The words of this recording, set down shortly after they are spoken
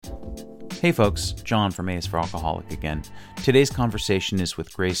Hey folks, John from AIFA for Alcoholic again. Today's conversation is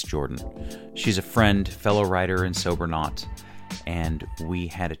with Grace Jordan. She's a friend, fellow writer, and sobernaut, and we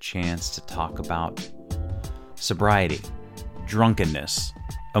had a chance to talk about sobriety, drunkenness,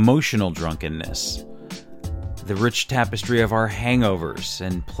 emotional drunkenness, the rich tapestry of our hangovers,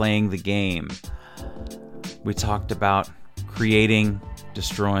 and playing the game. We talked about creating,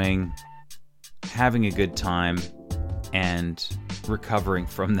 destroying, having a good time, and recovering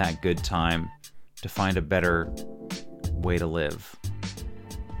from that good time to find a better way to live.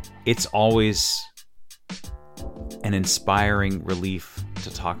 It's always an inspiring relief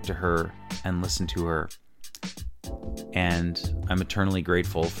to talk to her and listen to her. And I'm eternally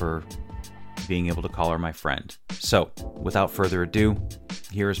grateful for being able to call her my friend. So, without further ado,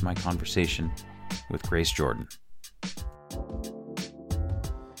 here is my conversation with Grace Jordan.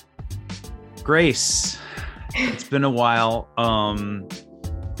 Grace, it's been a while.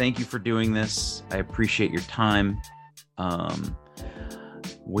 Thank you for doing this. I appreciate your time.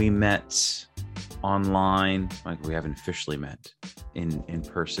 We met online. Like, we haven't officially met in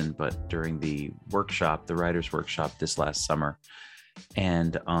person, but during the workshop, the writer's workshop this last summer.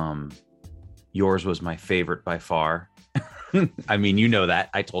 And yours was my favorite by far. I mean, you know that.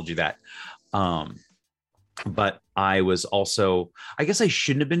 I told you that. But I was also, I guess I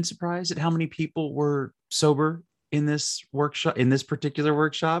shouldn't have been surprised at how many people were sober in this workshop, in this particular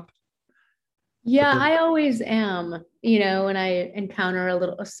workshop. Yeah, I always am, when I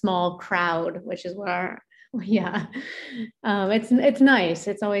encounter a small crowd, which is where, yeah, it's nice.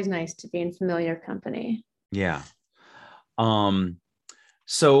 It's always nice to be in familiar company. Yeah.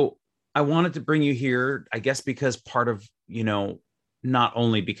 So I wanted to bring you here, I guess, because part of, not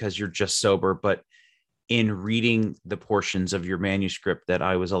only because you're just sober, but in reading the portions of your manuscript that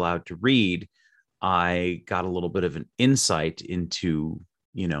I was allowed to read, I got a little bit of an insight into,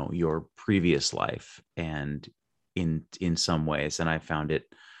 your previous life, and in some ways. And I found it,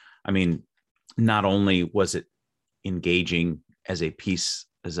 I mean, not only was it engaging as a piece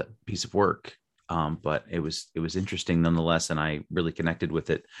of work, but it was interesting nonetheless. And I really connected with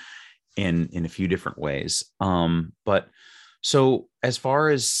it in a few different ways. But so as far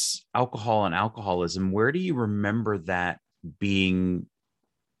as alcohol and alcoholism, where do you remember that being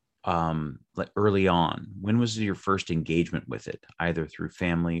like early on? When was your first engagement with it, either through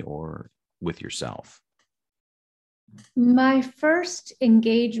family or with yourself? My first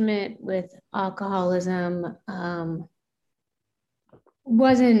engagement with alcoholism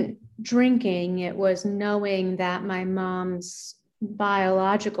wasn't drinking. It was knowing that my mom's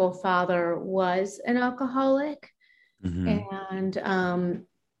biological father was an alcoholic. Mm-hmm. And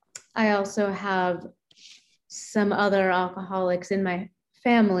I also have some other alcoholics in my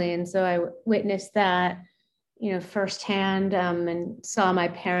family. And so I witnessed that, firsthand, and saw my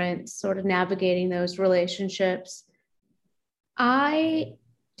parents sort of navigating those relationships. I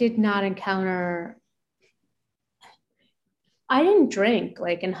did not encounter, I didn't drink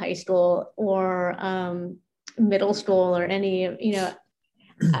like in high school or middle school or any,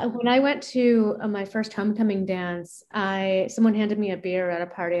 when I went to my first homecoming dance, someone handed me a beer at a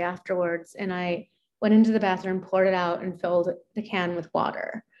party afterwards, and I went into the bathroom, poured it out, and filled the can with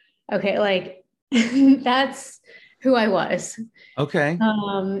water. Okay, like that's who I was. Okay.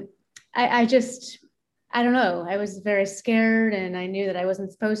 I just, I don't know. I was very scared, and I knew that I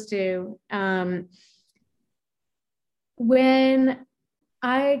wasn't supposed to. When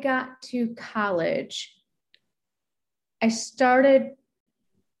I got to college, I started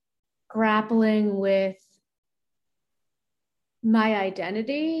grappling with my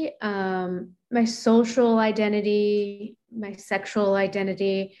identity, my social identity, my sexual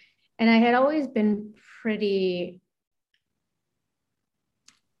identity. And I had always been I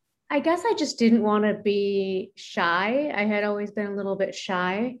guess I just didn't want to be shy. I had always been a little bit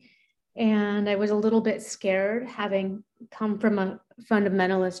shy. And I was a little bit scared, having come from a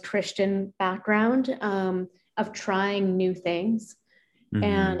fundamentalist Christian background, of trying new things. Mm-hmm.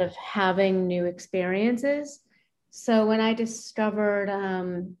 And of having new experiences. So when I discovered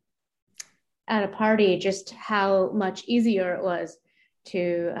at a party just how much easier it was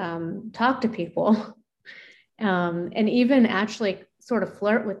to talk to people, and even actually sort of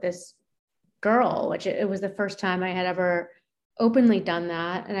flirt with this girl, which it was the first time I had ever openly done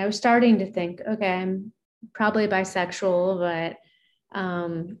that. And I was starting to think, okay, I'm probably bisexual, but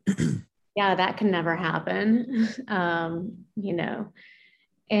yeah, that can never happen.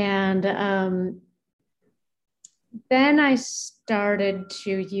 And then I started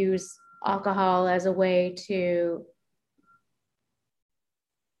to use alcohol as a way to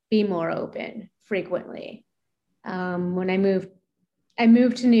be more open frequently. When I moved I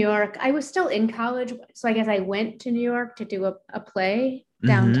moved to New York. I was still in college, so I guess I went to New York to do a play Mm-hmm.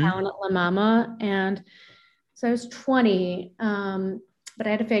 downtown at La Mama, and so I was 20, but I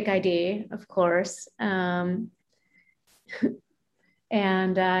had a fake ID, of course. And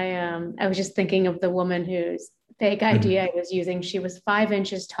I was just thinking of the woman whose fake ID I was using. She was 5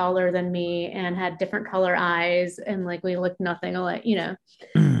 inches taller than me and had different color eyes, and like we looked nothing alike, you know.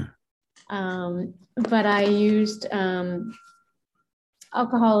 Mm-hmm. But I used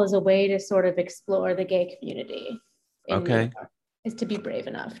alcohol as a way to sort of explore the gay community in New Okay. York, is to be brave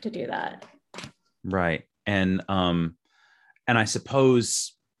enough to do that. Right. And I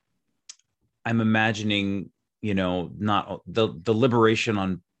suppose I'm imagining, not the liberation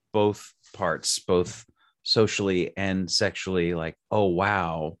on both parts, both socially and sexually, like, oh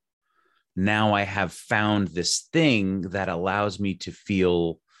wow, now I have found this thing that allows me to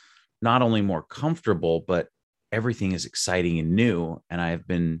feel not only more comfortable, but everything is exciting and new. And I have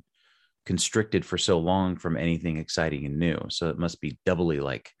been constricted for so long from anything exciting and new. So it must be doubly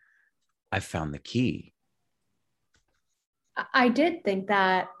like I found the key. I did think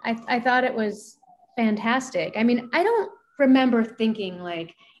that. I thought it was fantastic. I mean, I don't remember thinking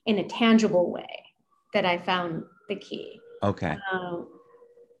like in a tangible way that I found the key. Okay. Um,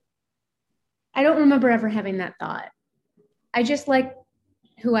 I don't remember ever having that thought. I just like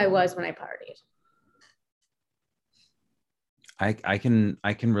who I was when I partied. I can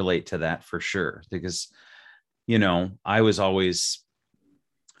relate to that for sure because I was always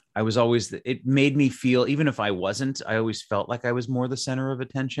it made me feel, even if I wasn't, I always felt like I was more the center of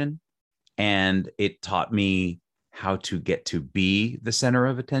attention, and it taught me how to get to be the center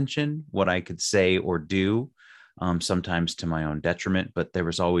of attention, what I could say or do, sometimes to my own detriment, but there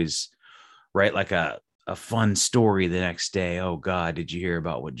was always, right, like a fun story the next day. Oh God, did you hear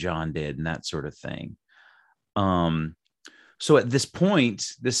about what John did, and that sort of thing. um so at this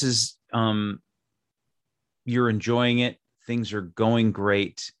point, this is, you're enjoying it, things are going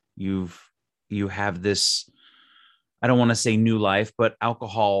great, you have this, I don't want to say new life, but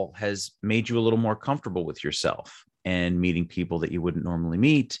alcohol has made you a little more comfortable with yourself and meeting people that you wouldn't normally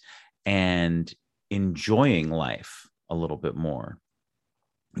meet and enjoying life a little bit more.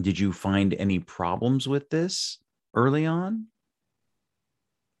 Did you find any problems with this early on?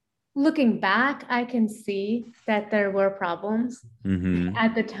 Looking back, I can see that there were problems. Mm-hmm.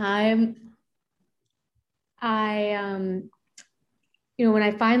 At the time, I, when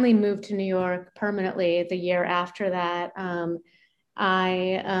I finally moved to New York permanently the year after that,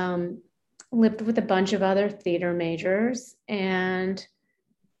 I lived with a bunch of other theater majors, and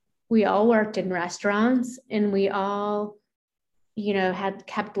we all worked in restaurants, and we all, had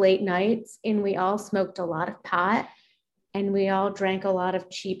kept late nights, and we all smoked a lot of pot, and we all drank a lot of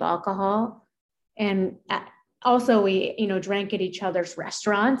cheap alcohol. And also we, drank at each other's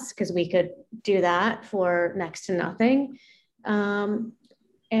restaurants because we could do that for next to nothing. Um,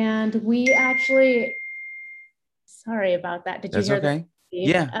 and we actually, sorry about that. Did you That's hear the okay. beep?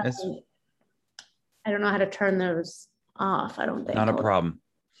 Yeah, it's I don't know how to turn those off. I don't think. not a Hold problem.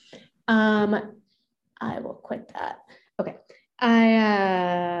 on. I will quit that. Okay.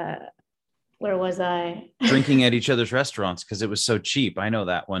 Where was I? Drinking at each other's restaurants because it was so cheap. I know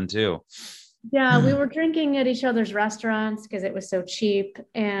that one too. Yeah, we were drinking at each other's restaurants because it was so cheap.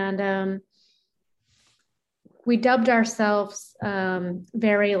 And we dubbed ourselves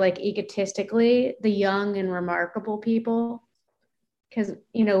very like egotistically the young and remarkable people because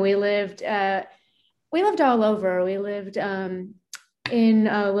we lived all over. We lived in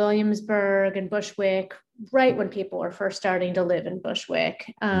Williamsburg and Bushwick right when people were first starting to live in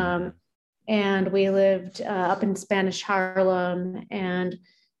Bushwick. Mhm. And we lived up in Spanish Harlem. And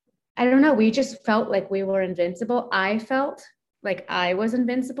I don't know, we just felt like we were invincible. I felt like I was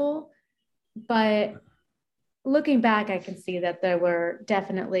invincible. But looking back, I can see that there were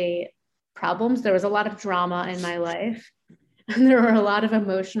definitely problems. There was a lot of drama in my life, and there were a lot of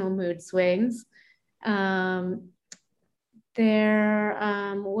emotional mood swings. Um, there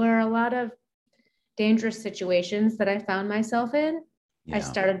were a lot of dangerous situations that I found myself in. I Yeah.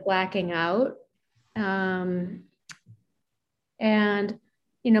 started blacking out. Um, and,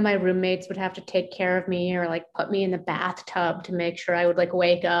 my roommates would have to take care of me or like put me in the bathtub to make sure I would like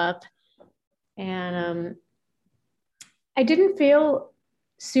wake up. And I didn't feel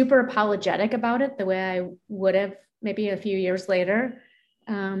super apologetic about it the way I would have maybe a few years later.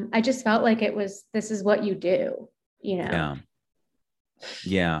 I just felt like this is what you do, you know? Yeah.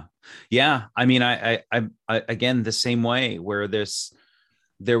 Yeah. Yeah. I mean, I again, the same way where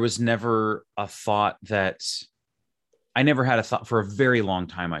there was never a thought that I never had a thought for a very long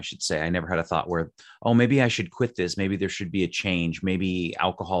time, I should say. I never had a thought where, oh, maybe I should quit this. Maybe there should be a change. Maybe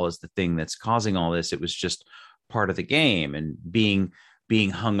alcohol is the thing that's causing all this. It was just part of the game. And being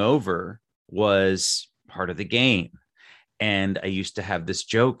hungover was part of the game. And I used to have this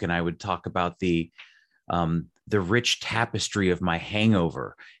joke, and I would talk about the rich tapestry of my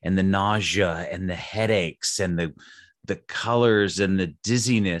hangover and the nausea and the headaches and the colors and the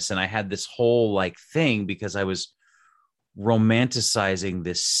dizziness. And I had this whole like thing because I was romanticizing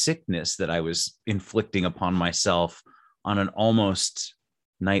this sickness that I was inflicting upon myself on an almost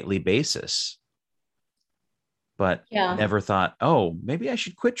nightly basis. But Yeah. never thought, oh, maybe I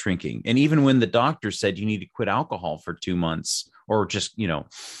should quit drinking. And even when the doctor said you need to quit alcohol for 2 months or just, and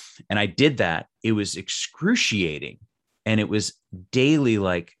I did that, it was excruciating. And it was daily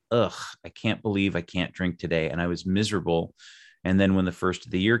like, ugh, I can't believe I can't drink today. And I was miserable. And then when the first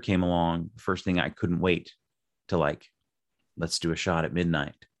of the year came along, the first thing I couldn't wait to like, let's do a shot at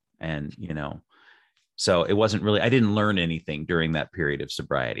midnight. And, so it wasn't really, I didn't learn anything during that period of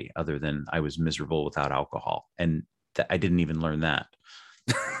sobriety other than I was miserable without alcohol. And I didn't even learn that.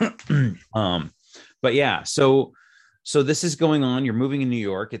 But yeah, so this is going on. You're moving in New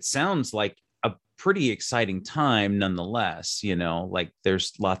York. It sounds like a pretty exciting time nonetheless, like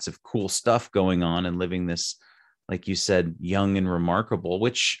there's lots of cool stuff going on and living this, like you said, young and remarkable,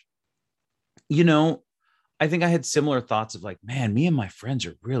 which, I think I had similar thoughts of like, man, me and my friends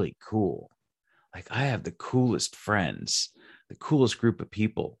are really cool. Like I have the coolest friends, the coolest group of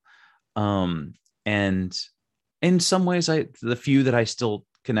people. And in some ways, the few that I still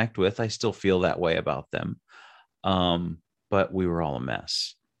connect with, I still feel that way about them. But we were all a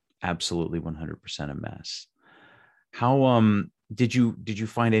mess. Absolutely 100% a mess. How did you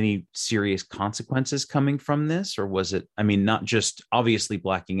find any serious consequences coming from this? Or was it, I mean, not just obviously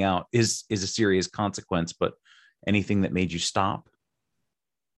blacking out is a serious consequence, but anything that made you stop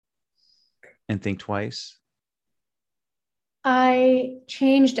and think twice? I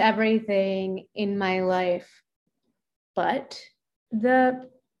changed everything in my life, but the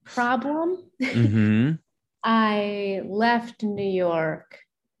problem, Mm-hmm. I left New York.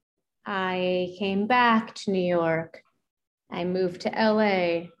 I came back to New York. I moved to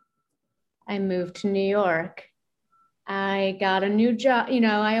LA. I moved to New York. I got a new job.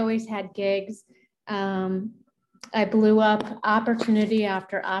 I always had gigs. I blew up opportunity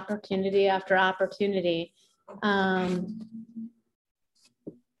after opportunity after opportunity. And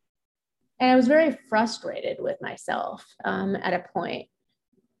I was very frustrated with myself at a point.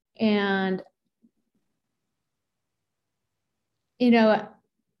 And,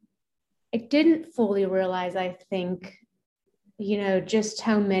 I didn't fully realize, I think, just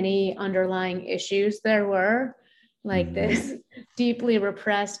how many underlying issues there were, like this deeply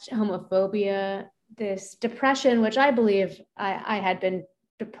repressed homophobia, this depression, which I believe I had been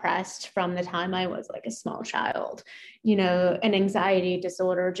depressed from the time I was like a small child, an anxiety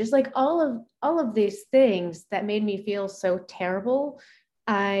disorder, just like all of these things that made me feel so terrible.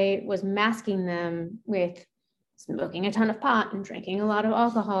 I was masking them with smoking a ton of pot and drinking a lot of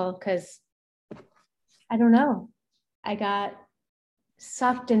alcohol because I don't know, I got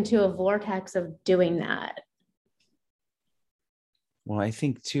sucked into a vortex of doing that. Well, I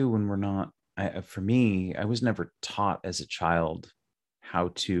think too, when we're not, for me, I was never taught as a child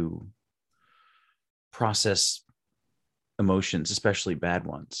how to process emotions, especially bad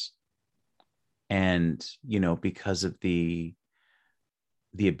ones. And, because of the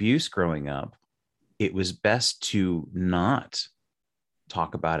abuse growing up, it was best to not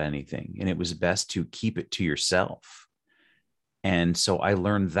talk about anything. And it was best to keep it to yourself. And so I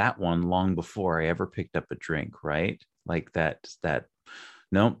learned that one long before I ever picked up a drink, right? Like that,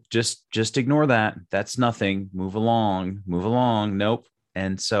 no, just ignore that. That's nothing. Move along. Nope.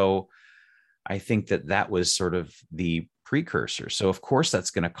 And so I think that was sort of the precursor. So of course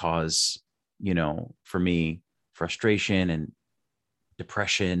that's going to cause, for me, frustration and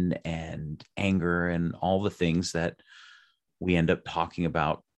depression and anger and all the things that we end up talking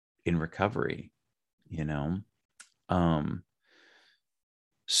about in recovery,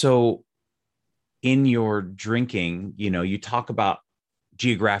 So in your drinking, you talk about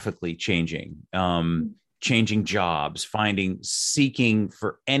geographically changing jobs, seeking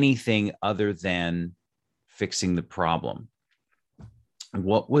for anything other than fixing the problem.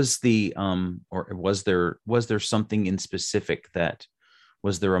 What was the or was there something in specific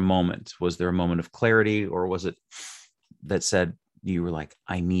was there a moment of clarity, or was it that said you were like,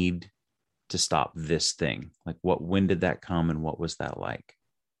 I need to stop this thing? Like when did that come and what was that like?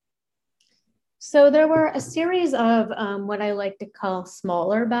 So there were a series of what I like to call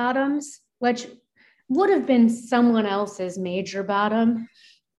smaller bottoms, which would have been someone else's major bottom.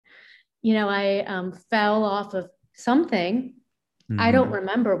 I fell off of something. I don't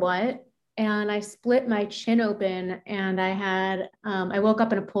remember what. And I split my chin open, and I woke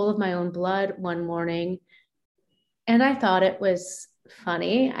up in a pool of my own blood one morning, and I thought it was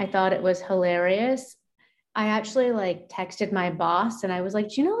funny. I thought it was hilarious. I actually like texted my boss and I was like,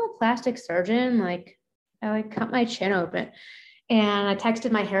 do you know a plastic surgeon? Like, I like cut my chin open. And I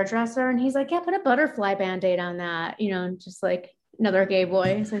texted my hairdresser and he's like, yeah, put a butterfly band-aid on that, just like another gay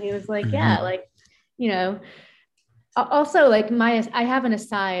boy. So he was like, yeah, like, you know, also like I have an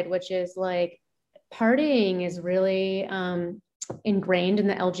aside, which is like partying is really ingrained in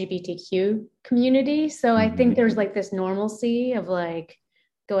the LGBTQ community. So I think there's like this normalcy of like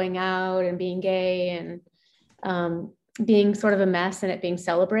going out and being gay and being sort of a mess and it being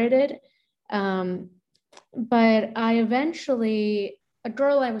celebrated. But a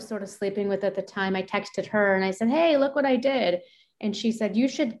girl I was sort of sleeping with at the time, I texted her and I said, hey, look what I did. And she said, you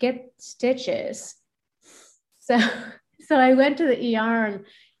should get stitches. So, so I went to the ER and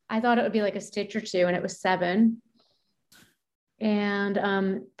I thought it would be like a stitch or two, and it was 7.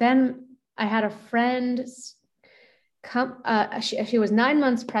 And then I had a friend come, she was 9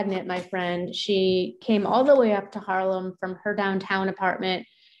 months pregnant, my friend. She came all the way up to Harlem from her downtown apartment.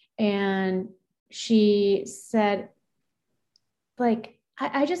 And she said, like,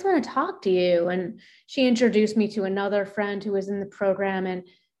 I just want to talk to you. And she introduced me to another friend who was in the program. And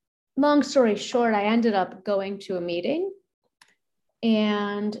long story short, I ended up going to a meeting,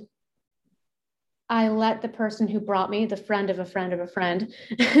 and I let the person who brought me, the friend of a friend of a friend,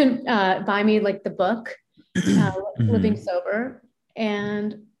 buy me like the book, Living Sober.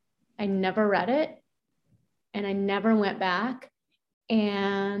 And I never read it, and I never went back.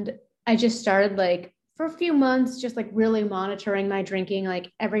 And I just started like for a few months, just like really monitoring my drinking.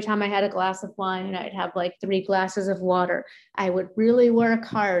 Like every time I had a glass of wine, I'd have like 3 glasses of water. I would really work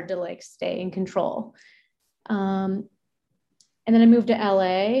hard to like stay in control. And then I moved to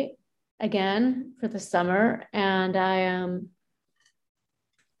LA again for the summer, and I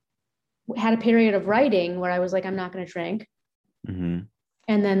had a period of writing where I was like, I'm not going to drink. And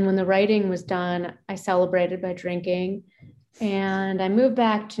then when the writing was done, I celebrated by drinking, and I moved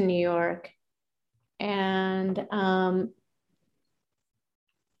back to New York. And I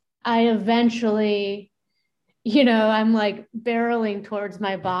eventually, I'm like barreling towards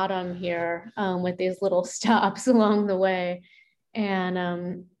my bottom here with these little stops along the way.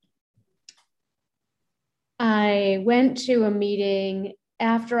 And I went to a meeting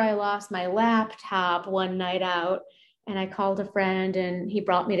after I lost my laptop one night out, and I called a friend and he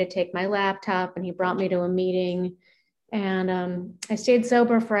brought me to take my laptop, and he brought me to a meeting. And I stayed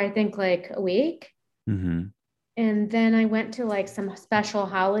sober for, I think, like a week. And then I went to like some special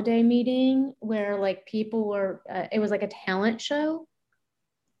holiday meeting where like people were, it was like a talent show.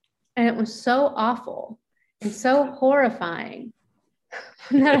 And it was so awful and so horrifying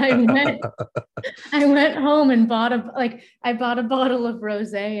that I went home and I bought a bottle of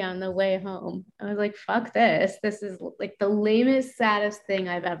rosé on the way home. I was like, fuck this. This is like the lamest, saddest thing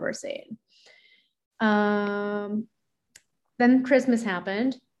I've ever seen. Then Christmas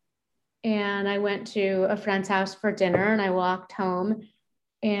happened, and I went to a friend's house for dinner, and I walked home,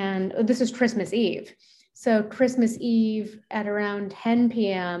 and this was Christmas Eve. So Christmas Eve at around 10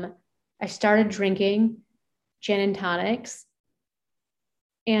 p.m., I started drinking gin and tonics.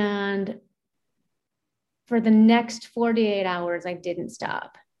 And for the next 48 hours, I didn't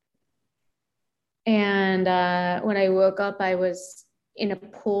stop. And when I woke up, I was in a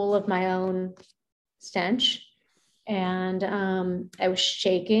pool of my own stench, and I was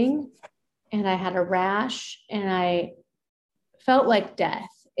shaking, and I had a rash, and I felt like death.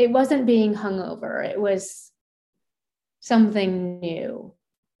 It wasn't being hungover. It was something new.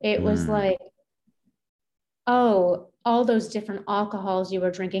 It was like, oh, all those different alcohols you were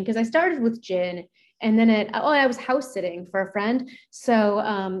drinking. Because I started with gin, and then I was house sitting for a friend.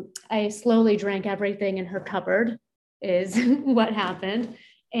 So I slowly drank everything in her cupboard is what happened.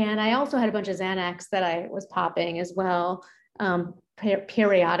 And I also had a bunch of Xanax that I was popping as well,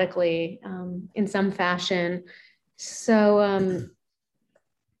 periodically in some fashion. So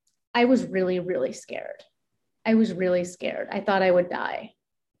I was really, really scared. I was really scared. I thought I would die.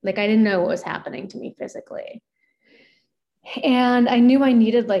 Like I didn't know what was happening to me physically. And I knew I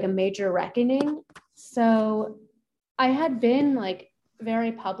needed like a major reckoning. So I had been like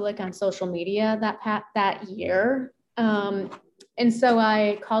very public on social media that year. And so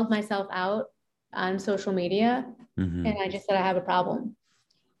I called myself out on social media, and I just said, I have a problem.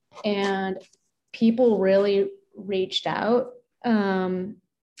 And people really reached out.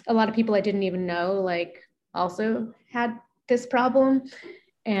 a lot of people I didn't even know, like, also had this problem.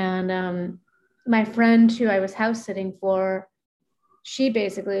 And my friend who I was house sitting for, she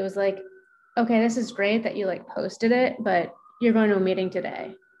basically was like, okay, this is great that you like posted it, but you're going to a meeting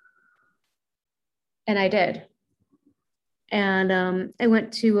today. And I did. And I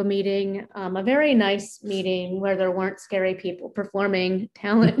went to a meeting, a very nice meeting where there weren't scary people performing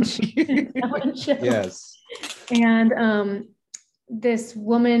talent shows. Yes. And this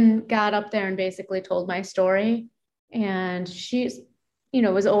woman got up there and basically told my story. And she's,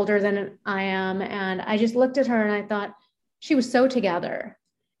 was older than I am. And I just looked at her and I thought she was so together.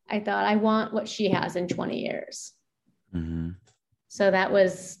 I thought, I want what she has in 20 years. Mm-hmm. So that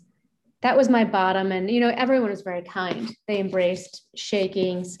was my bottom. And, everyone was very kind. They embraced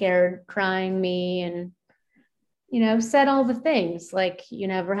shaking, scared, crying me, and, said all the things like, you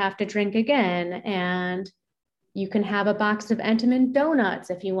never have to drink again. And you can have a box of Entenmann donuts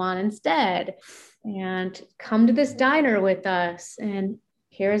if you want instead. And come to this diner with us. And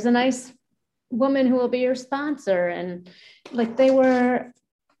here's a nice woman who will be your sponsor. And like, they were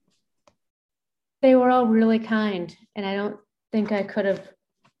all really kind. And I don't think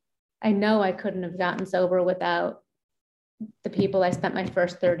I know I couldn't have gotten sober without the people I spent my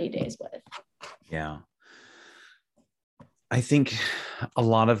first 30 days with. Yeah. I think a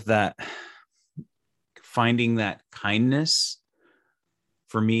lot of that, finding that kindness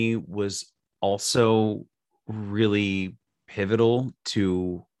for me was also really pivotal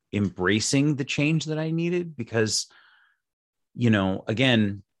to embracing the change that I needed, because,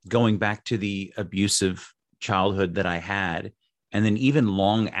 again, going back to the abusive childhood that I had, and then even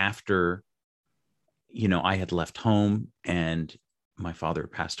long after, I had left home and my father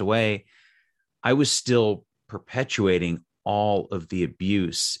passed away, I was still perpetuating all of the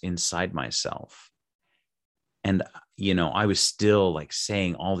abuse inside myself. And, I was still like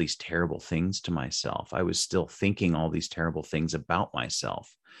saying all these terrible things to myself. I was still thinking all these terrible things about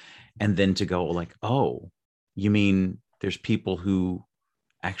myself. And then to go like, oh, you mean there's people who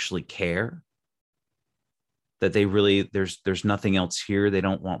actually care, that they really, there's nothing else here. They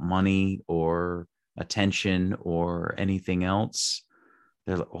don't want money or attention or anything else.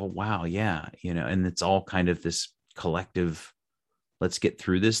 They're like, oh, wow. Yeah. And it's all kind of this collective, let's get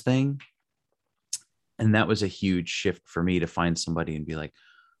through this thing. And that was a huge shift for me, to find somebody and be like,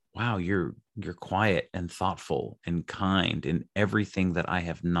 wow, you're quiet and thoughtful and kind, and everything that I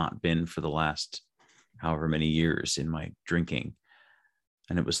have not been for the last however many years in my drinking.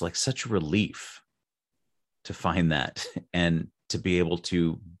 And it was like such a relief to find that, and to be able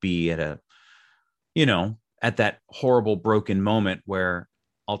to be at at that horrible broken moment where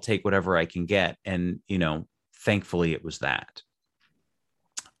I'll take whatever I can get. And, thankfully it was that.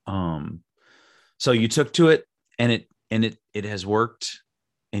 So you took to it, and it has worked,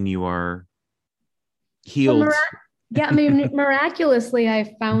 and you are healed. Yeah, I mean, miraculously,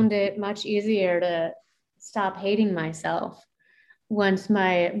 I found it much easier to stop hating myself once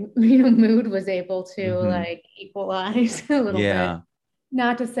my mood was able to like equalize a little bit.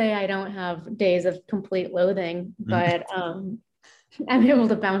 Not to say I don't have days of complete loathing, but I'm able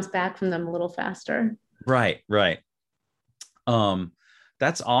to bounce back from them a little faster. Right.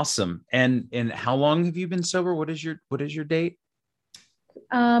 That's awesome. And how long have you been sober? What is your date?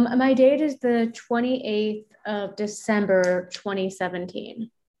 My date is the 28th of December, 2017.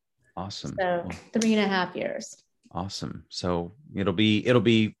 Awesome. So 3.5 years. Awesome. So it'll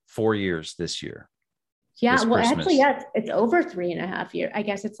be 4 years this year. Yeah. Well, Christmas. Actually, yeah, it's over 3.5 years. I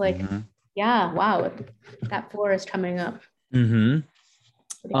guess it's like, yeah, wow. That 4 is coming up.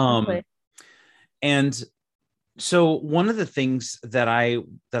 And so one of the things that I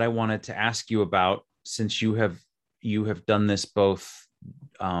wanted to ask you about, since you have done this both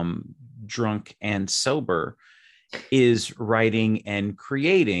drunk and sober, is writing and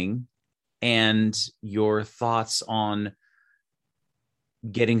creating, and your thoughts on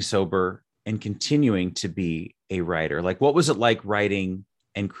getting sober and continuing to be a writer. Like, what was it like writing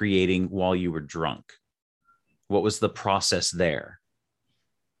and creating while you were drunk? What was the process there?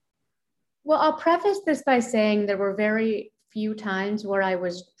 Well, I'll preface this by saying there were very few times where I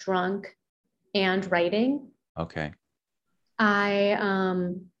was drunk and writing. Okay. I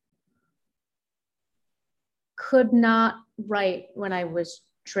could not write when I was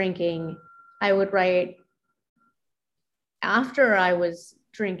drinking. I would write after I was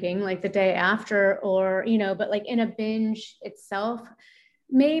drinking, like the day after, or, but like in a binge itself.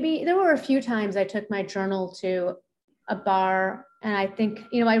 Maybe there were a few times I took my journal to a bar, and I think,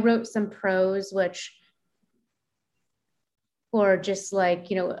 I wrote some prose, or just like,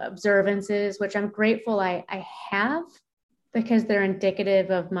 observances, which I'm grateful I have. because they're indicative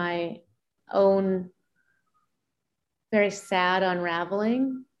of my own very sad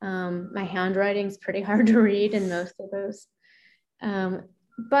unraveling. My handwriting's pretty hard to read in most of those.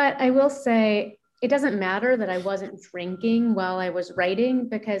 But I will say it doesn't matter that I wasn't drinking while I was writing,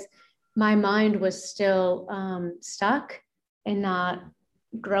 because my mind was still stuck and not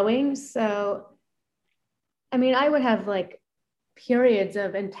growing. So, I mean, I would have like periods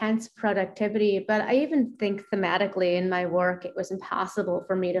of intense productivity, but I even think thematically in my work, it was impossible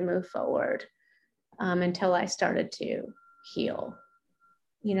for me to move forward until I started to heal.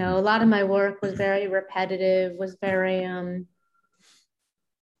 You know, a lot of my work was very repetitive, was very,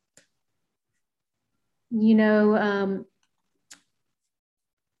 you know,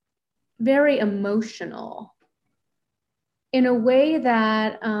 very emotional in a way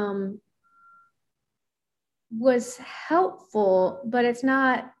that was helpful, but it's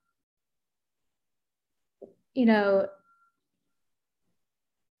not, you know,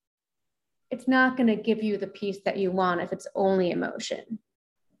 it's not going to give you the peace that you want if it's only emotion.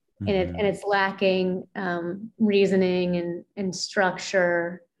 And it's lacking reasoning and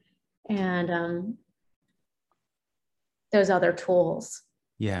structure and those other tools.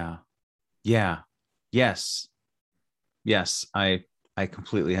 Yeah. Yes. I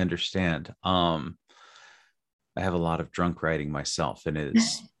completely understand. I have a lot of drunk writing myself, and it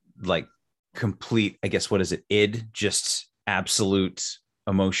is like complete, I guess, what is it? Id, just absolute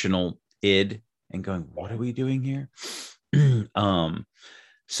emotional id, and going, what are we doing here?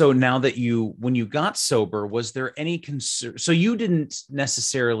 So now that when you got sober, was there any concern? So you didn't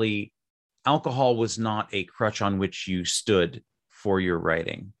necessarily, alcohol was not a crutch on which you stood for your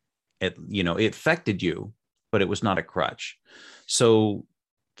writing. It affected you, but it was not a crutch. So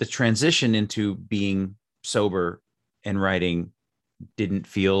the transition into being sober and writing didn't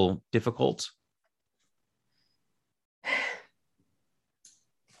feel difficult?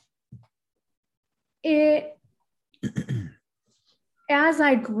 It as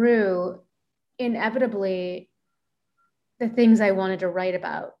I grew, inevitably the things I wanted to write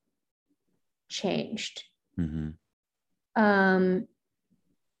about changed.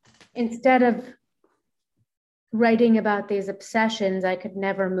 Instead of writing about these obsessions I could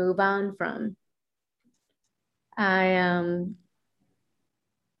never move on from, I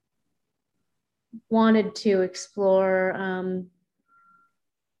wanted to explore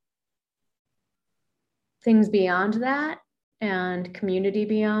things beyond that, and community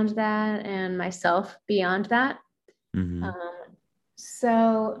beyond that, and myself beyond that.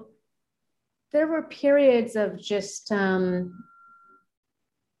 So there were periods of just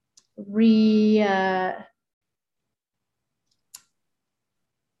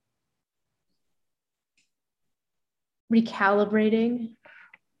recalibrating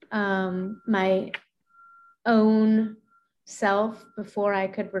my own self before I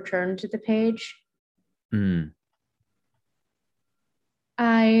could return to the page.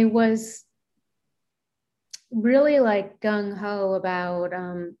 I was really like gung-ho about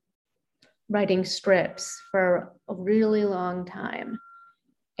writing strips for a really long time.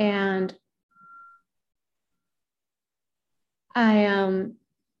 And I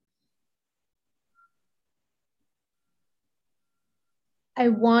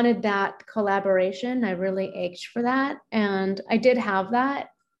wanted that collaboration. I really ached for that. And I did have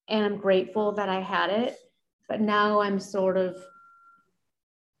that. And I'm grateful that I had it. But now I'm sort of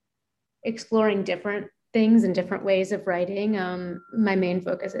exploring different things and different ways of writing. My main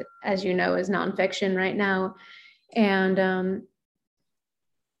focus, as you know, is nonfiction right now. And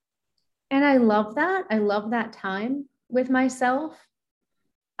I love that. I love that time with myself.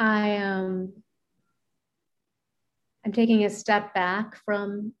 I'm taking a step back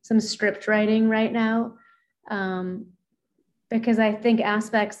from some script writing right now, because I think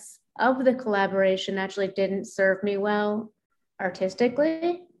aspects of the collaboration actually didn't serve me well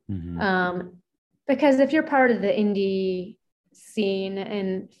artistically. Because if you're part of the indie scene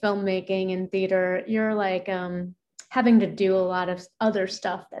in filmmaking and theater, you're like having to do a lot of other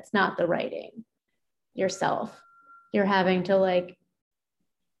stuff that's not the writing yourself. You're having to like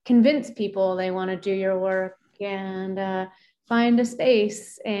convince people they want to do your work, and find a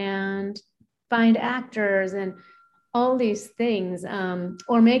space and find actors and all these things,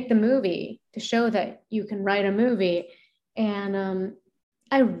 or make the movie to show that you can write a movie. And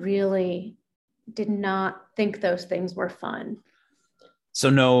I really did not think those things were fun. So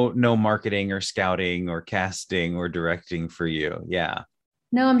no marketing or scouting or casting or directing for you. Yeah.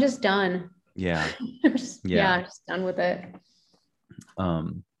 No, I'm just done. Yeah. I'm just done with it.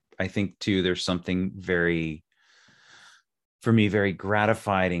 I think too, there's something for me, very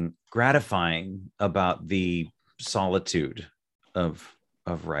gratifying about the solitude of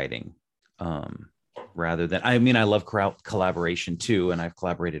writing, rather than, I mean, I love collaboration too, and I've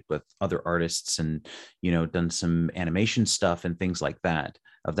collaborated with other artists and, done some animation stuff and things like that,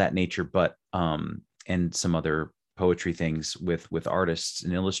 of that nature, but and some other poetry things with artists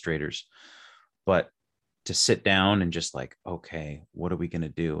and illustrators. But to sit down and just like, okay, what are we going to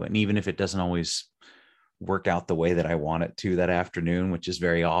do? And even if it doesn't always work out the way that I want it to that afternoon, which is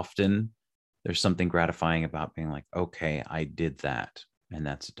very often, there's something gratifying about being like, okay, I did that and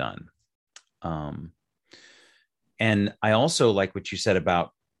that's done. And I also like what you said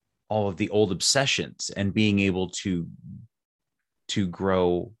about all of the old obsessions and being able to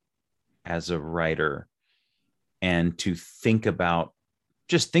grow as a writer and to think about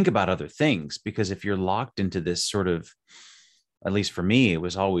other things. Because if you're locked into this sort of, at least for me, it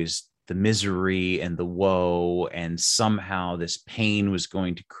was always the misery and the woe, and somehow this pain was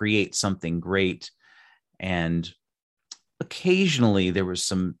going to create something great. And occasionally there was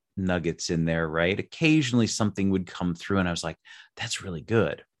some nuggets in there, right? Occasionally something would come through and I was like, that's really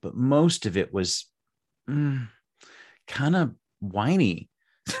good. But most of it was kind of whiny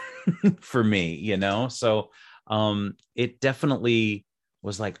for me, So it definitely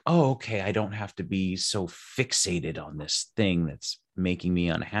was like, oh, okay, I don't have to be so fixated on this thing that's making me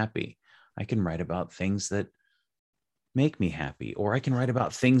unhappy. I can write about things that make me happy, or I can write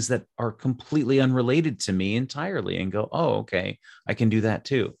about things that are completely unrelated to me entirely and go, oh, okay, I can do that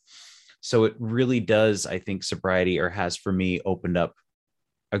too. So it really does, I think, sobriety, or has for me, opened up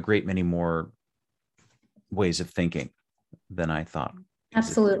a great many more ways of thinking than I thought.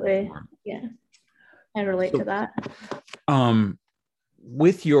 Absolutely. Yeah. I relate to that.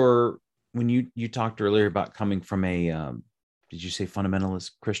 With your, when you talked earlier about coming from a, did you say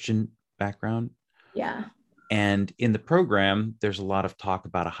fundamentalist Christian background? Yeah. And in the program, there's a lot of talk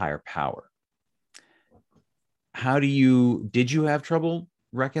about a higher power. Did you have trouble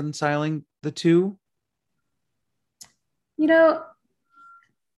reconciling the two?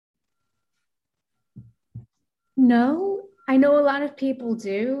 No, I know a lot of people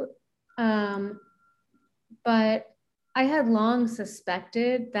do. But I had long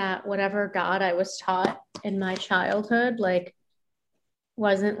suspected that whatever God I was taught in my childhood,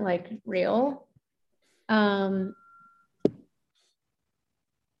 wasn't real. And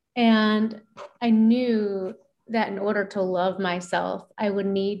I knew that in order to love myself, I would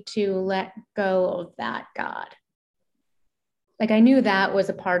need to let go of that God. I knew that was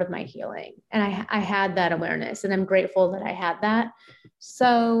a part of my healing, and I had that awareness, and I'm grateful that I had that.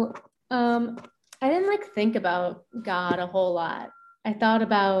 So I didn't think about God a whole lot. I thought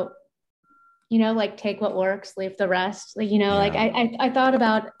about, take what works, leave the rest. I thought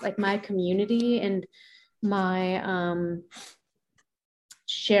about my community and my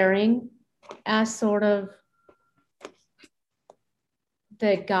sharing as sort of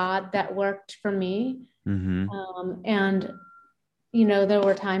the God that worked for me. Mm-hmm. And there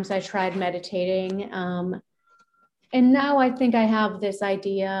were times I tried meditating. And now I think I have this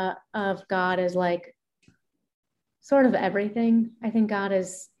idea of God as sort of everything. I think God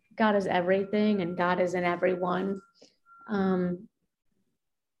is everything, and God is in everyone.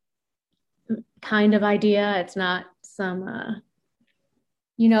 Kind of idea. It's not some,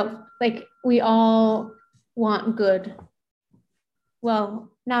 we all want good. Well,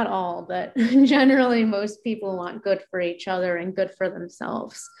 not all, but generally most people want good for each other and good for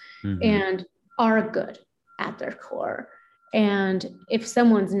themselves, and are good at their core. And if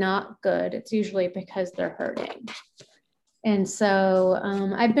someone's not good, it's usually because they're hurting. And so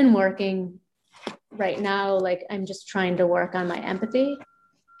I've been working right now, I'm just trying to work on my empathy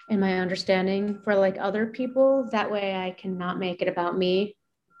and my understanding for other people. That way I can not make it about me,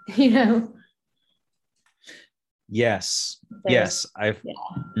 Yes.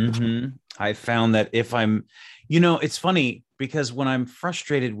 I found that if I'm, it's funny because when I'm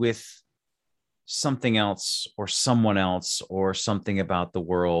frustrated with something else or someone else or something about the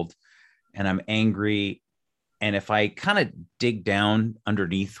world, and I'm angry, and if I kind of dig down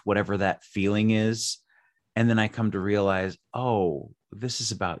underneath whatever that feeling is, and then I come to realize, oh, this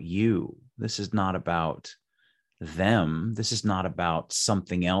is about you. This is not about them. This is not about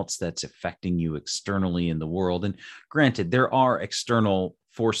something else that's affecting you externally in the world. And granted, there are external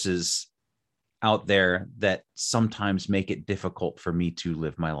forces out there that sometimes make it difficult for me to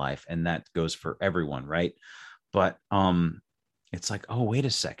live my life. And that goes for everyone, right? But it's like, oh, wait a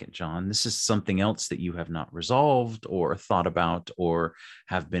second, John, this is something else that you have not resolved or thought about or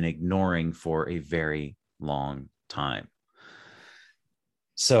have been ignoring for a very long time.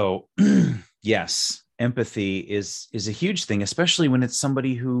 So yes, empathy is a huge thing, especially when it's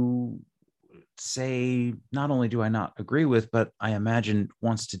somebody who say, not only do I not agree with, but I imagine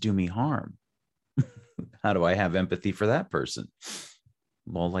wants to do me harm. How do I have empathy for that person?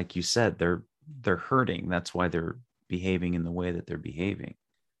 Well, like you said, they're hurting. That's why they're behaving in the way that they're behaving.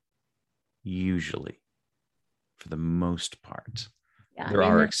 Usually, for the most part. Yeah, I There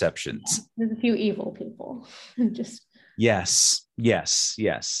mean, are exceptions. there's a few evil people. Just Yes, yes,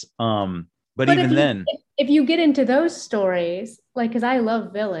 yes. But but even then, if you get into those stories, like because I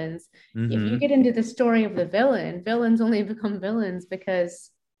love villains, if you mm-hmm. get into the story of the villain, villains only become villains because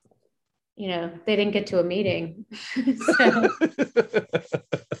they didn't get to a meeting. So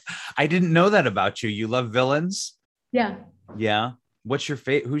I didn't know that about you. You love villains? yeah. Yeah. What's your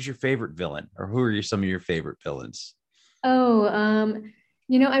who's your favorite villain, or who are some of your favorite villains? Oh,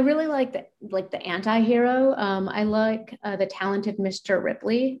 I really like the anti-hero. I like the talented Mr.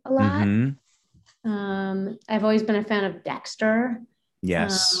 Ripley a lot. Mm-hmm. I've always been a fan of Dexter.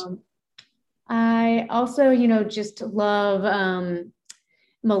 Yes. Um, I also, just love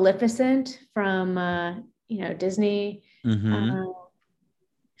Maleficent from Disney. Mm-hmm. Uh,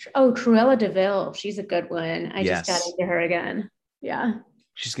 oh, Cruella de Vil, she's a good one. I just got Yes. into her again. Yeah.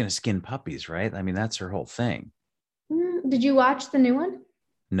 She's gonna skin puppies, right? I mean, that's her whole thing. Did you watch the new one?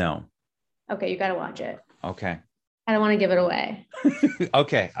 No. Okay, you got to watch it. Okay. I don't want to give it away.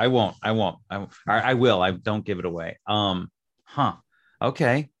 Okay. I won't. I will. I don't give it away. Huh.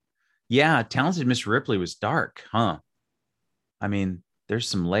 Okay. Yeah. Talented Miss Ripley was dark, huh? I mean, there's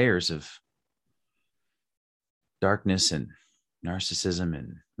some layers of darkness and narcissism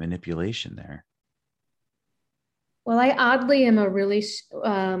and manipulation there. Well, I oddly am a really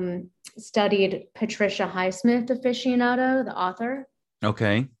studied Patricia Highsmith aficionado, the author.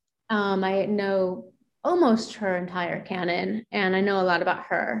 Okay. I know almost her entire canon, and I know a lot about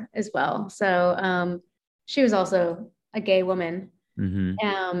her as well. So she was also a gay woman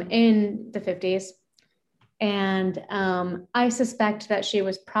Mm-hmm. in the 50s. And I suspect that she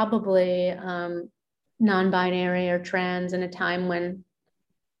was probably non-binary or trans in a time when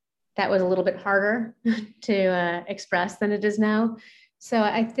that was a little bit harder to express than it is now. So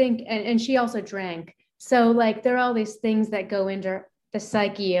I think, and she also drank. So like there are all these things that go into the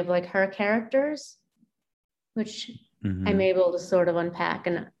psyche of like her characters, which I'm Mm-hmm. able to sort of unpack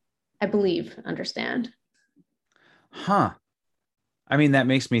and I believe understand. Huh. I mean, that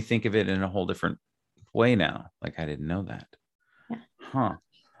makes me think of it in a whole different way now. Like I didn't know that. Yeah. Huh.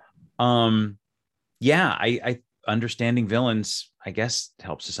 Um, yeah, I understanding villains, I guess,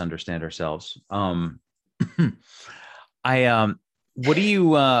 helps us understand ourselves. I what do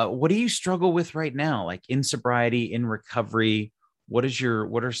you struggle with right now? Like in sobriety, in recovery, what is your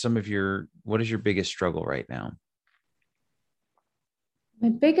biggest struggle right now? My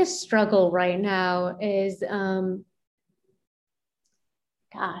biggest struggle right now is,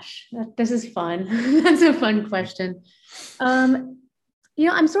 gosh, this is fun. That's a fun question. Um,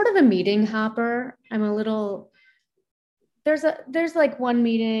 I'm sort of a meeting hopper. I'm a little there's like one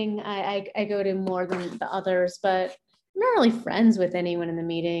meeting I go to more than the others, but I'm not really friends with anyone in the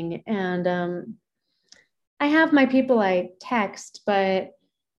meeting. And I have my people I text, but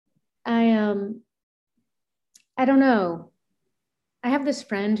I don't know. I have this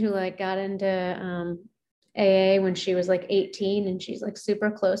friend who like got into AA when she was like 18 and she's like super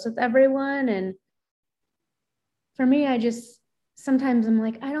close with everyone. And for me, I just sometimes I'm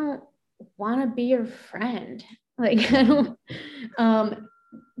like, I don't want to be your friend. Like I don't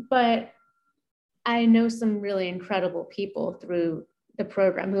but I know some really incredible people through the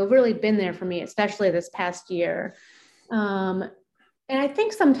program who have really been there for me, especially this past year. Um, and I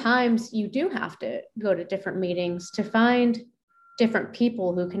think sometimes you do have to go to different meetings to find different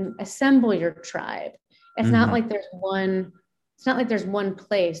people who can assemble your tribe. It's not Mm-hmm. like there's one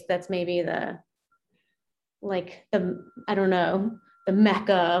place that's maybe I don't know, the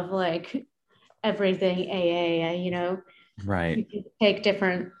mecca of like everything AA, Right. you can take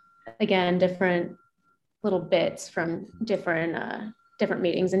different little bits from different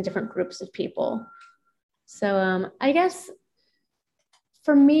meetings and different groups of people. So I guess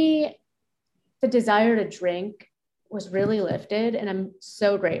for me, the desire to drink was really lifted, and I'm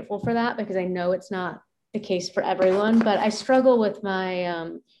so grateful for that because I know it's not the case for everyone. But I struggle with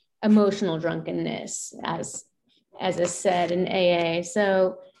my emotional drunkenness, as is said in AA.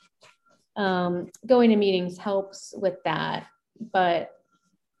 So going to meetings helps with that, but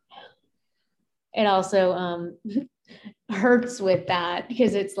it also hurts with that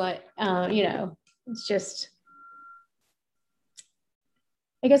because it's like it's just,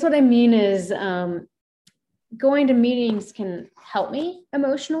 I guess what I mean is going to meetings can help me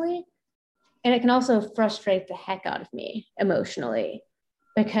emotionally, and it can also frustrate the heck out of me emotionally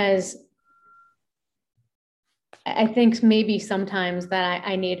because I think maybe sometimes that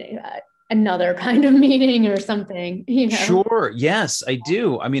I need another kind of meeting or something, you know? Sure. Yes, I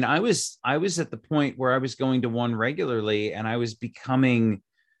do. I mean, I was at the point where I was going to one regularly and I was becoming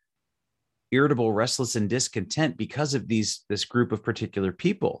irritable, restless, and discontent because of this group of particular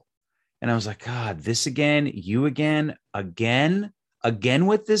people. And I was like, God, this again, you again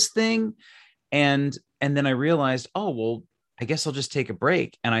with this thing. And then I realized, oh, well, I guess I'll just take a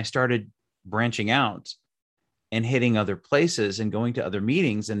break. And I started branching out and hitting other places and going to other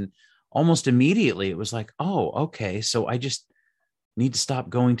meetings. And almost immediately it was like, oh, okay. So I just need to stop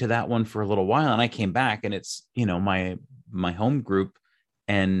going to that one for a little while. And I came back and it's, my home group,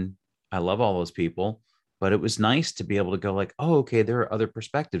 and I love all those people, but it was nice to be able to go like, oh, okay, there are other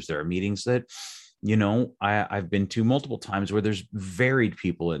perspectives. There are meetings that, I've been to multiple times where there's varied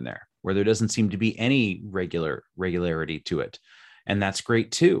people in there, where there doesn't seem to be any regularity to it. And that's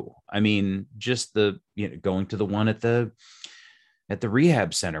great too. I mean, just going to the one at the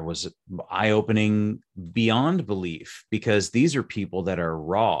rehab center was eye-opening beyond belief, because these are people that are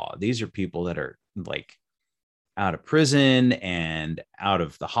raw. These are people that are like out of prison and out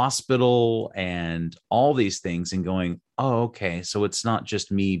of the hospital and all these things, and going, oh, okay, so it's not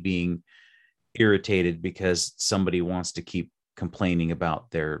just me being irritated because somebody wants to keep complaining about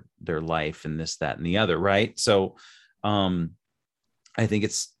their life and this, that, and the other, right? So I think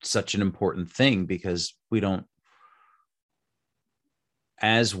it's such an important thing, because we don't,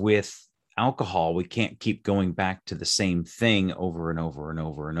 as with alcohol, we can't keep going back to the same thing over and over and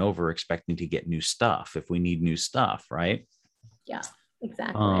over and over, expecting to get new stuff if we need new stuff, right? Yeah,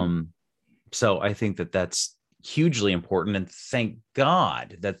 exactly. Um, so I think that that's hugely important. And thank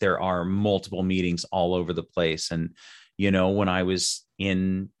God that there are multiple meetings all over the place. And, when I was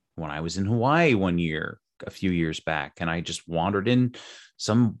in Hawaii one year, a few years back, and I just wandered in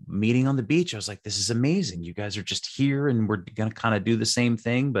some meeting on the beach. I was like, this is amazing. You guys are just here and we're going to kind of do the same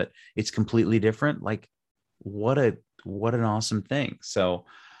thing, but it's completely different. Like, what an awesome thing. So,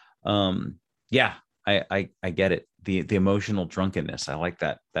 yeah, I get it. The emotional drunkenness. I like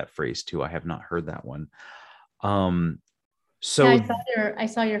that phrase too. I have not heard that one. Um, Yeah, so I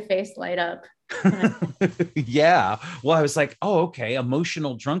saw your face light up. yeah. Well, I was like, oh, okay,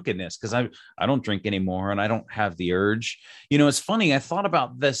 emotional drunkenness, because I don't drink anymore and I don't have the urge. It's funny. I thought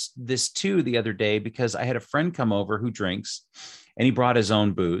about this too the other day, because I had a friend come over who drinks, and he brought his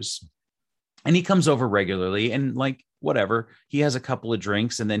own booze, and he comes over regularly, and like whatever, he has a couple of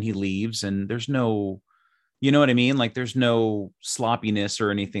drinks and then he leaves, and there's no, you know what I mean? Like there's no sloppiness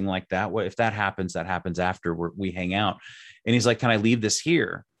or anything like that. If that happens after we hang out. And he's like, can I leave this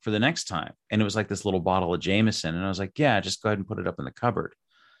here for the next time? And it was like this little bottle of Jameson. And I was like, yeah, just go ahead and put it up in the cupboard.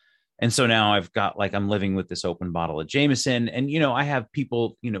 And so now I've got, like, I'm living with this open bottle of Jameson, and, I have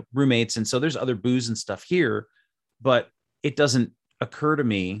people, roommates. And so there's other booze and stuff here, but it doesn't occur to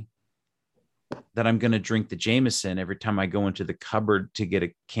me that I'm going to drink the Jameson every time I go into the cupboard to get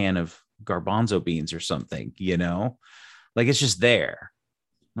a can of garbanzo beans or something, like it's just there.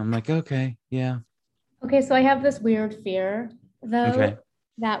 I'm like, okay, yeah. Okay, so I have this weird fear Okay. though,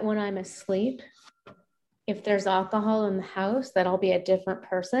 that when I'm asleep, if there's alcohol in the house, that I'll be a different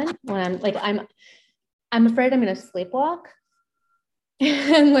person. When I'm afraid I'm gonna sleepwalk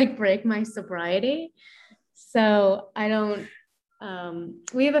and like break my sobriety. So I don't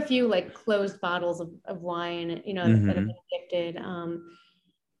we have a few like closed bottles of wine, that have Mm-hmm. been gifted,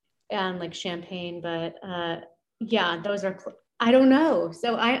 and like champagne, but yeah, those are I don't know.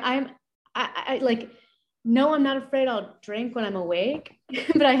 So I like, no, I'm not afraid I'll drink when I'm awake,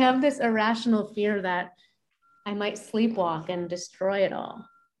 but I have this irrational fear that I might sleepwalk and destroy it all.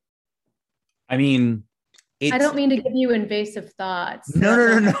 I mean, I it's don't mean to give you invasive thoughts.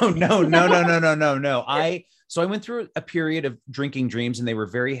 no, no, no, no, no, no, no, no, no, no, no. So I went through a period of drinking dreams, and they were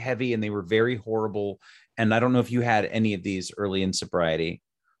very heavy and they were very horrible. And I don't know if you had any of these early in sobriety,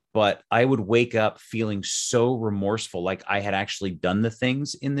 but I would wake up feeling so remorseful, like I had actually done the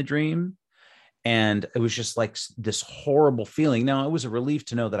things in the dream. And it was just like this horrible feeling. Now, it was a relief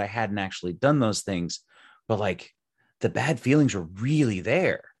to know that I hadn't actually done those things, but like the bad feelings were really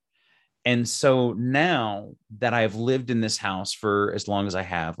there. And so now that I've lived in this house for as long as I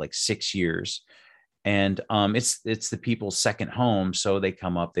have, like 6 years, and it's the people's second home, so they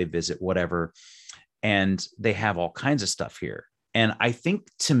come up, they visit, whatever, and they have all kinds of stuff here. And I think,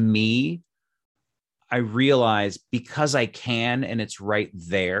 to me, I realize, because I can and it's right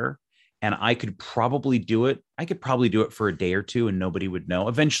there, and I could probably do it. I could probably do it for a day or two and nobody would know.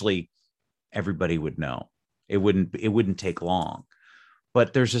 Eventually, everybody would know. It wouldn't take long.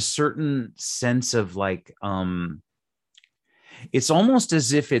 But there's a certain sense of like, it's almost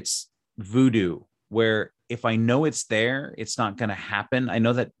as if it's voodoo, where if I know it's there, it's not going to happen. I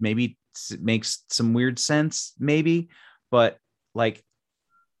know that maybe it makes some weird sense, maybe, but like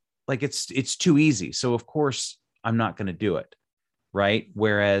it's too easy. So of course I'm not going to do it. Right.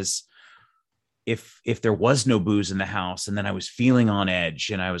 Whereas if there was no booze in the house and then I was feeling on edge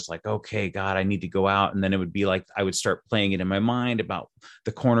and I was like, okay, God, I need to go out. And then it would be like, I would start playing it in my mind about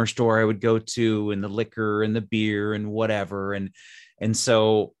the corner store I would go to and the liquor and the beer and whatever. And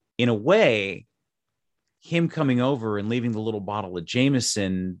so in a way, him coming over and leaving the little bottle of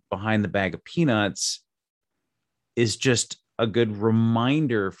Jameson behind the bag of peanuts is just a good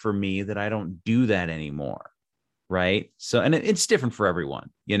reminder for me that I don't do that anymore. Right. So, and it's different for everyone,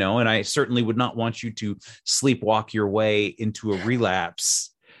 and I certainly would not want you to sleepwalk your way into a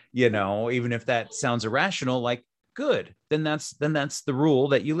relapse, even if that sounds irrational, like good, then that's the rule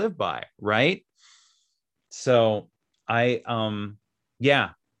that you live by. Right. So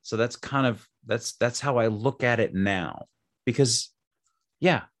yeah. So that's kind of, that's how I look at it now, because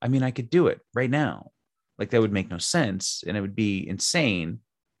I mean, I could do it right now. Like that would make no sense and it would be insane.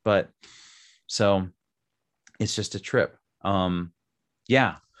 But so it's just a trip.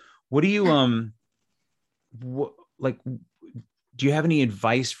 Yeah. What do you, like, do you have any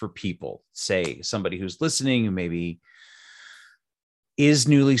advice for people, say somebody who's listening who maybe is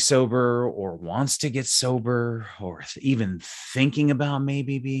newly sober or wants to get sober or even thinking about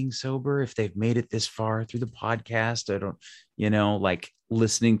maybe being sober, if they've made it this far through the podcast? I don't, like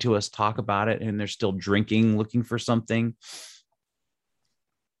listening to us talk about it and they're still drinking, looking for something.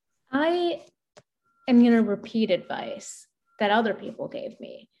 I am going to repeat advice that other people gave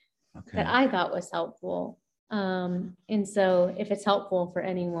me that I thought was helpful. And so if it's helpful for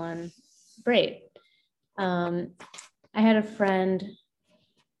anyone, great. I had a friend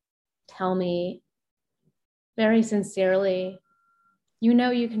tell me very sincerely,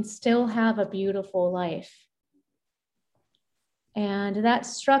 you can still have a beautiful life. And that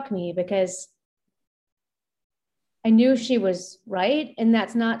struck me because I knew she was right. And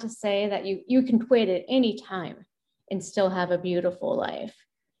that's not to say that you can quit at any time and still have a beautiful life.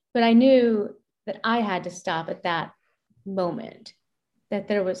 But I knew that I had to stop at that moment, that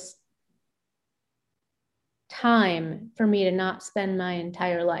there was time for me to not spend my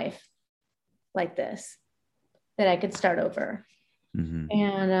entire life like this, that I could start over. Mm-hmm.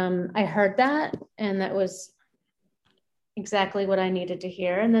 And I heard that, and that was exactly what I needed to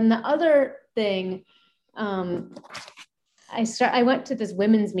hear. And then the other thing, I went to this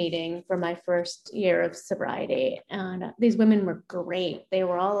women's meeting for my first year of sobriety, and these women were great. They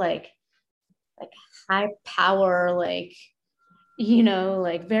were all like high power, like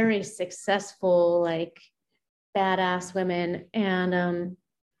very successful, like badass women, and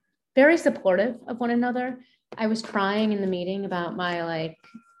very supportive of one another. I was crying in the meeting about my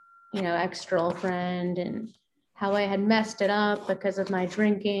ex-girlfriend and how I had messed it up because of my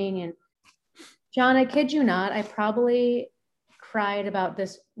drinking. And John, I kid you not, I probably cried about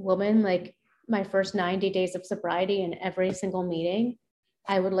this woman like my first 90 days of sobriety. In every single meeting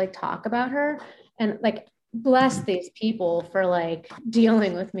I would talk about her and bless these people for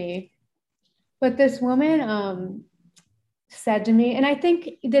dealing with me. But this woman said to me, and I think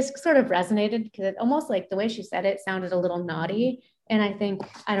this sort of resonated because it almost the way she said it sounded a little naughty. And I think,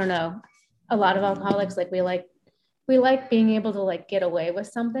 I don't know, a lot of alcoholics, we like being able to get away with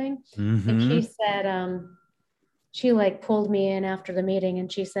something. Mm-hmm. And she said, she pulled me in after the meeting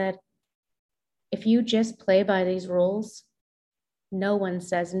and she said, if you just play by these rules, no one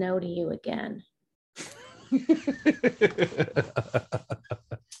says no to you again.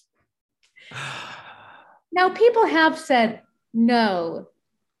 Now, people have said no,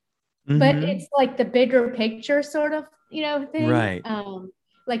 mm-hmm. but it's the bigger picture sort of, thing. Right.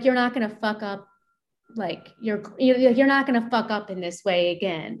 You're not going to fuck up. You're not going to fuck up in this way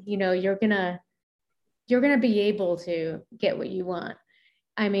again. You're going to be able to get what you want.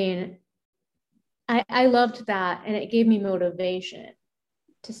 I mean, I loved that. And it gave me motivation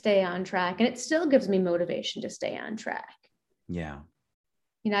to stay on track. And it still gives me motivation to stay on track. Yeah.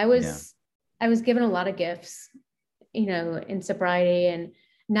 I was given a lot of gifts, in sobriety. And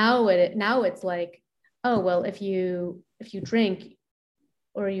now it's oh, well, if you drink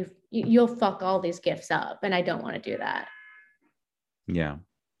or you'll fuck all these gifts up. And I don't want to do that. Yeah.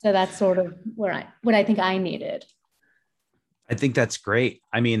 So that's sort of what I think I needed. I think that's great.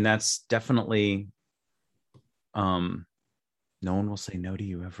 I mean, that's definitely, no one will say no to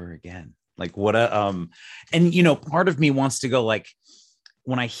you ever again. And part of me wants to go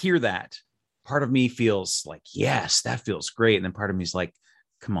when I hear that, part of me feels yes, that feels great. And then part of me is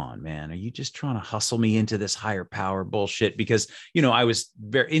come on, man, are you just trying to hustle me into this higher power bullshit? Because, I was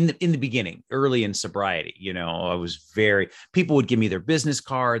very in the beginning, early in sobriety, I was people would give me their business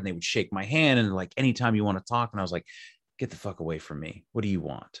card and they would shake my hand and like, anytime you want to talk. And I was like, get the fuck away from me. What do you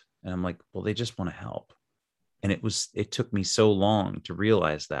want? And I'm like, well, they just want to help. And it took me so long to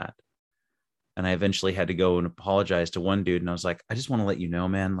realize that. And I eventually had to go and apologize to one dude. And I was like, I just want to let you know,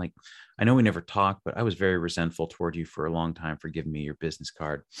 man, like, I know we never talked, but I was very resentful toward you for a long time for giving me your business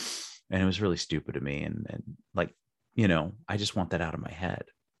card. And it was really stupid of me. And like, I just want that out of my head.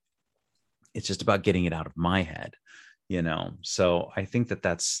 It's just about getting it out of my head, So I think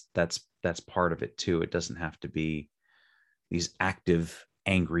that's part of it too. It doesn't have to be these active,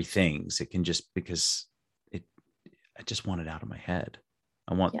 angry things. It can just, because I just want it out of my head.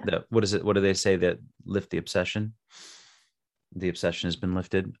 I want what is it? What do they say, that lift the obsession? The obsession has been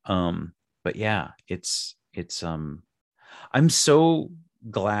lifted. But yeah, it's I'm so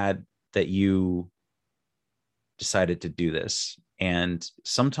glad that you decided to do this. And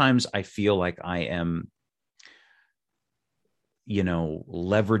sometimes I feel like I am,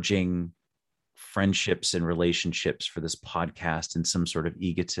 leveraging friendships and relationships for this podcast in some sort of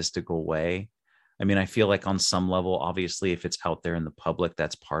egotistical way. I mean, I feel like on some level, obviously, if it's out there in the public,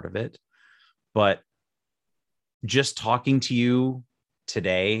 that's part of it. But just talking to you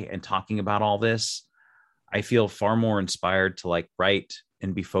today and talking about all this, I feel far more inspired to like write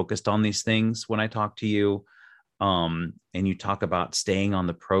and be focused on these things when I talk to you. And you talk about staying on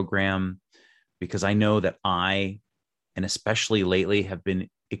the program, because I know that and especially lately, have been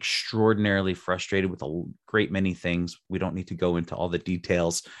extraordinarily frustrated with a great many things. We don't need to go into all the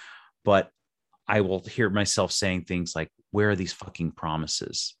details, but I will hear myself saying things like, where are these fucking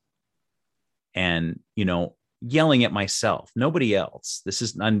promises? And, yelling at myself, nobody else.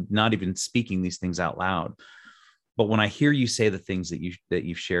 I'm not even speaking these things out loud. But when I hear you say the things that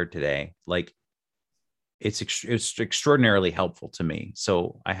you've shared today, like it's extraordinarily helpful to me.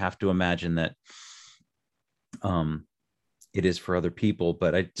 So I have to imagine that it is for other people,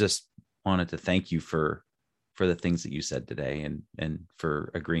 but I just wanted to thank you for the things that you said today and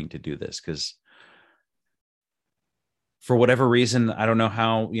for agreeing to do this. Because for whatever reason, I don't know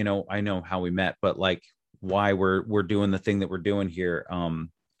how, I know how we met, but like why we're doing the thing that we're doing here.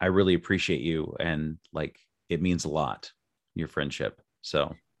 I really appreciate you. And like, it means a lot, your friendship.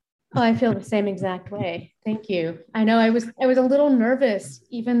 So. Oh, I feel the same exact way. Thank you. I know I was a little nervous,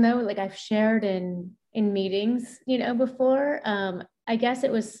 even though like I've shared in meetings, before. I guess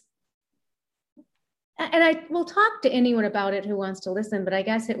it was, and I will talk to anyone about it who wants to listen, but I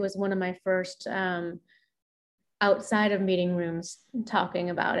guess it was one of my first outside of meeting rooms talking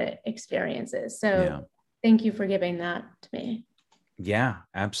about it experiences. So Thank you for giving that to me. Yeah,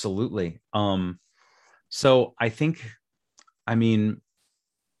 absolutely. So I think, I mean,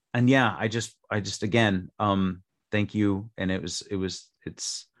 and yeah, I just again, thank you. And it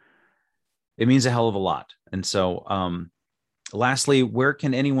means a hell of a lot. And so, lastly, where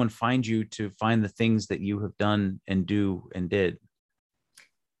can anyone find you to find the things that you have done and do and did?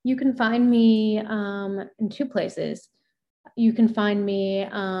 You can find me in two places. You can find me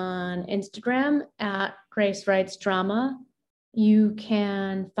on Instagram at Grace Writes Drama. You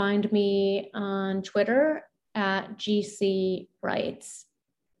can find me on Twitter at GC Writes.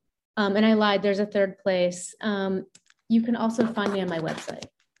 And I lied, there's a third place. You can also find me on my website,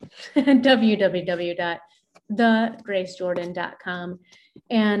 www.thegracejordan.com.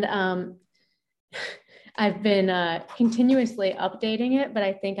 And I've been continuously updating it, but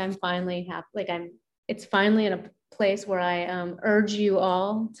I think I'm finally it's finally in a place where I urge you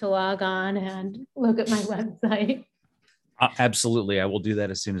all to log on and look at my website. Absolutely. I will do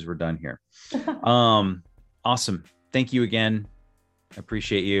that as soon as we're done here. Awesome. Thank you again. I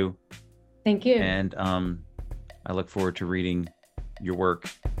appreciate you. Thank you. And I look forward to reading your work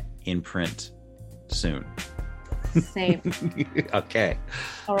in print soon. Same. Okay.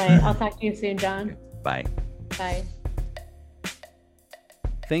 All right. I'll talk to you soon, John. Bye. Bye.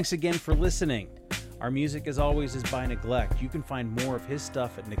 Thanks again for listening. Our music, as always, is by Neglect. You can find more of his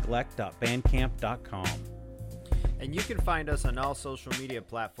stuff at neglect.bandcamp.com. And you can find us on all social media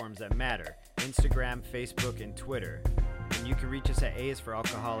platforms that matter: Instagram, Facebook, and Twitter. And you can reach us at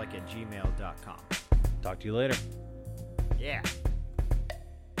aisforalcoholic@gmail.com. Talk to you later. Yeah.